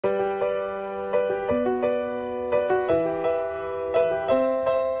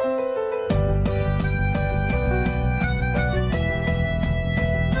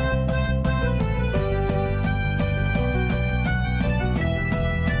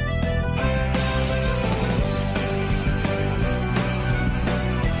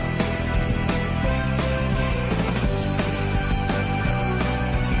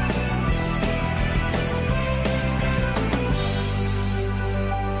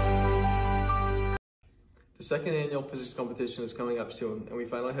The second annual physics competition is coming up soon, and we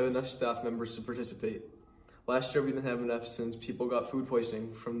finally have enough staff members to participate. Last year we didn't have enough since people got food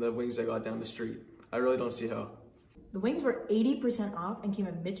poisoning from the wings that got down the street. I really don't see how. The wings were 80% off and came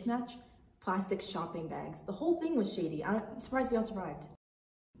in mismatched plastic shopping bags. The whole thing was shady. I'm surprised we all survived.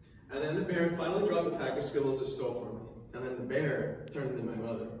 And then the bear finally dropped the pack of Skittles it stole from me. And then the bear turned into my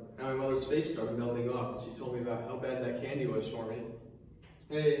mother. And my mother's face started melting off, and she told me about how bad that candy was for me.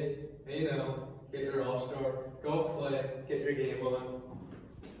 Hey now, get your All-Star, go play, get your game on.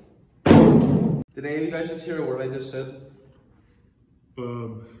 Did any of you guys just hear a word I just said?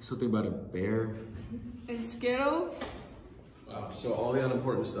 Something about a bear. And Skittles? Wow, so all the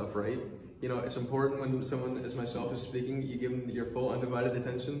unimportant stuff, right? You know, it's important when someone as myself is speaking, you give them your full undivided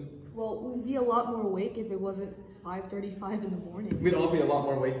attention. Well, we'd be a lot more awake if it wasn't 5:35 in the morning. We'd all be a lot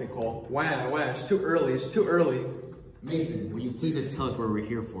more awake, Nicole. Wow, it's too early, it's too early. Mason, will you please just tell us what we're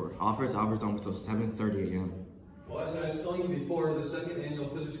here for? Office hours don't until 7:30 a.m. Well, as I was telling you before, the second annual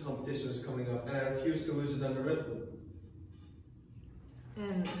physics competition is coming up, and I refuse to lose it under Riffle.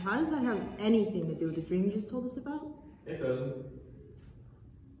 And how does that have anything to do with the dream you just told us about? It doesn't.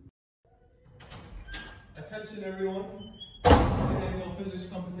 Attention everyone, the annual physics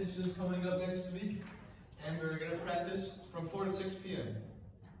competition is coming up next week, and we're going to practice from 4 to 6 p.m.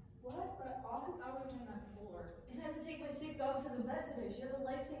 What? But office hours are at 4. And I have to take my sick dog to the vet today. She has a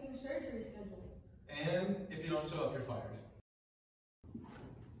life-saving surgery scheduled. And if you don't show up, you're fired.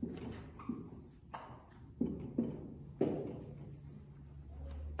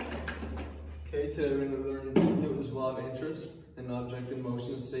 Okay, today we're going to learn Newton's law of interest. An object in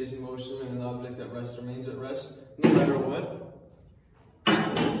motion stays in motion, and an object at rest remains at rest, no matter what.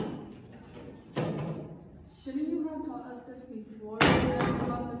 Shouldn't you have taught us this before we learned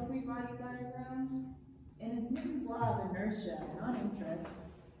about the free body diagrams? And it's Newton's law of inertia, not interest.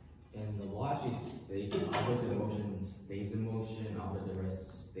 And the law actually states an object in motion stays in motion, an object at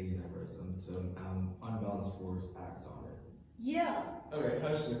rest stays at rest until an unbalanced force acts on it. Yeah. Okay,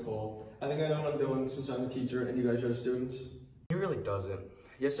 hush, Nicole. I think I know what I'm doing since I'm a teacher and you guys are students. He really doesn't.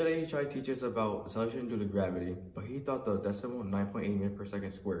 Yesterday he tried to teach us about acceleration due to gravity, but he thought the decimal 9.8 meters per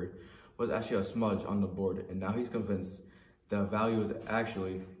second squared was actually a smudge on the board, and now he's convinced the value is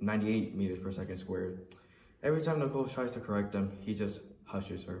actually 98 meters per second squared. Every time Nicole tries to correct him, he just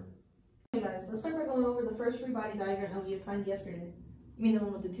hushes her. Hey guys, let's start by going over the first free body diagram that we assigned yesterday. You mean the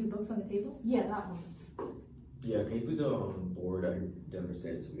one with the 2 books on the table? Yeah, that one. Yeah, can you put the board? I didn't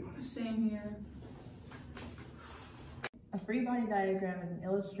understand it, to be honest. Same here. A free body diagram is an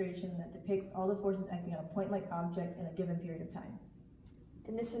illustration that depicts all the forces acting on a point-like object in a given period of time.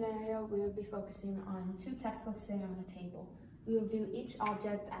 In this scenario, we will be focusing on 2 textbooks sitting on a table. We will view each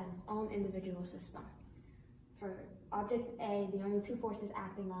object as its own individual system. For object A, the only 2 forces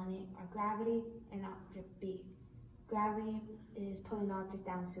acting on it are gravity and object B. Gravity is pulling the object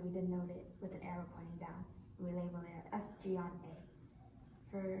down, so we denote it with an arrow pointing down. We label it FG on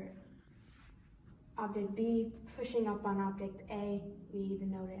A. For object B pushing up on object A, we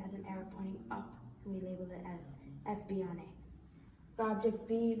denote it as an arrow pointing up, and we label it as FB on A. For object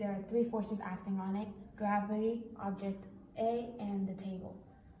B, there are 3 forces acting on it: gravity, object A, and the table.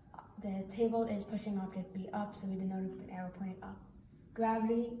 The table is pushing object B up, so we denote it with an arrow pointing up.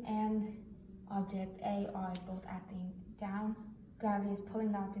 Gravity and object A are both acting down. Gravity is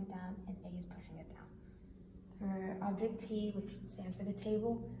pulling the object down, and A is pushing it down. For object T, which stands for the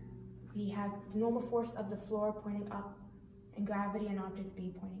table, we have the normal force of the floor pointing up, and gravity and object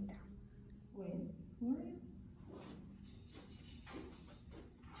B pointing down. Wait, who are you?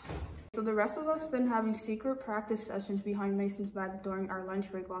 So the rest of us been having secret practice sessions behind Mason's back during our lunch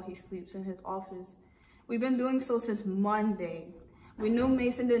break while he sleeps in his office. We've been doing so since Monday. We knew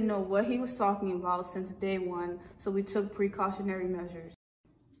Mason didn't know what he was talking about since day 1, so we took precautionary measures.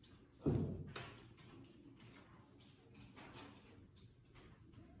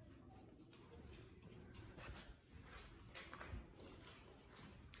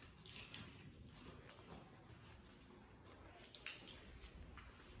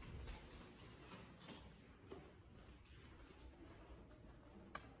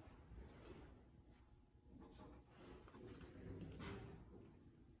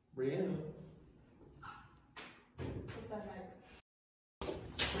 Brianna.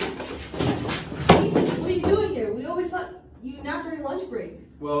 Jason, what are you doing here? We always thought you napped during lunch break.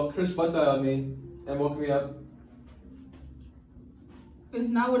 Well, Chris butt dialed me and woke me up. It's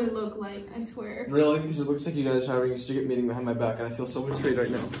not what it looked like, I swear. Really? Because it looks like you guys are having a secret meeting behind my back, and I feel so betrayed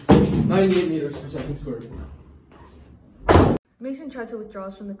right now. 98 meters per second squared. Mason tried to withdraw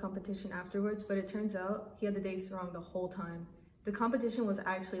us from the competition afterwards, but it turns out he had the dates wrong the whole time. The competition was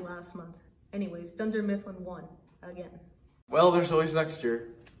actually last month. Anyways, Dunder Mifflin won again. Well, there's always next year.